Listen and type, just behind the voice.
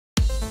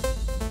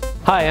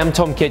Hi, I'm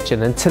Tom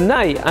Kitchin, and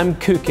tonight I'm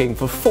cooking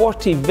for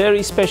 40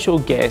 very special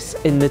guests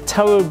in the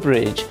Tower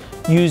Bridge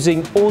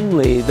using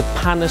only the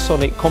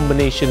Panasonic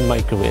combination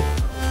microwave.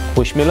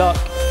 Wish me luck.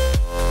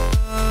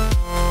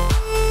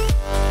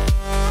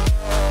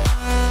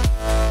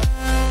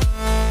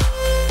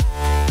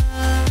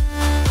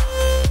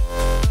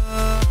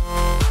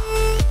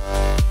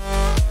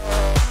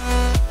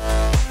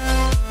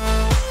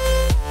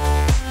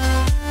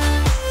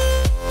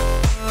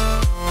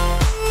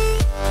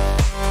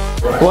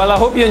 Well, I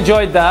hope you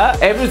enjoyed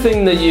that.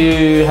 Everything that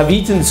you have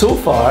eaten so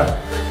far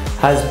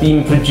has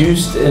been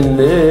produced in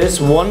this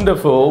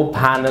wonderful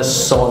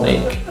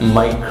Panasonic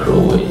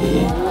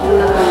microwave.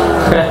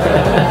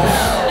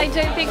 I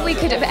don't think we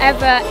could have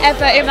ever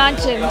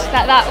imagined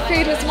that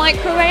food was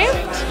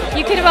microwaved.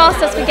 You could have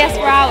asked us for guests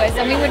for hours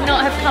and we would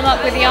not have come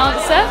up with the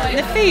answer.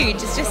 The food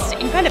is just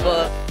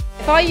incredible.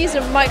 If I use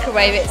a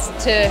microwave, it's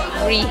to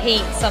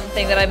reheat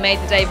something that I made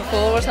the day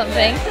before or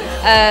something.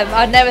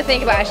 I'd never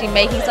think about actually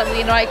making something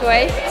in a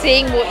microwave.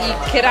 Seeing what you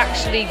could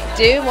actually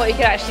do, what you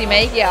could actually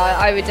make, yeah,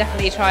 I would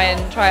definitely try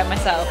it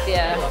myself,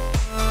 yeah.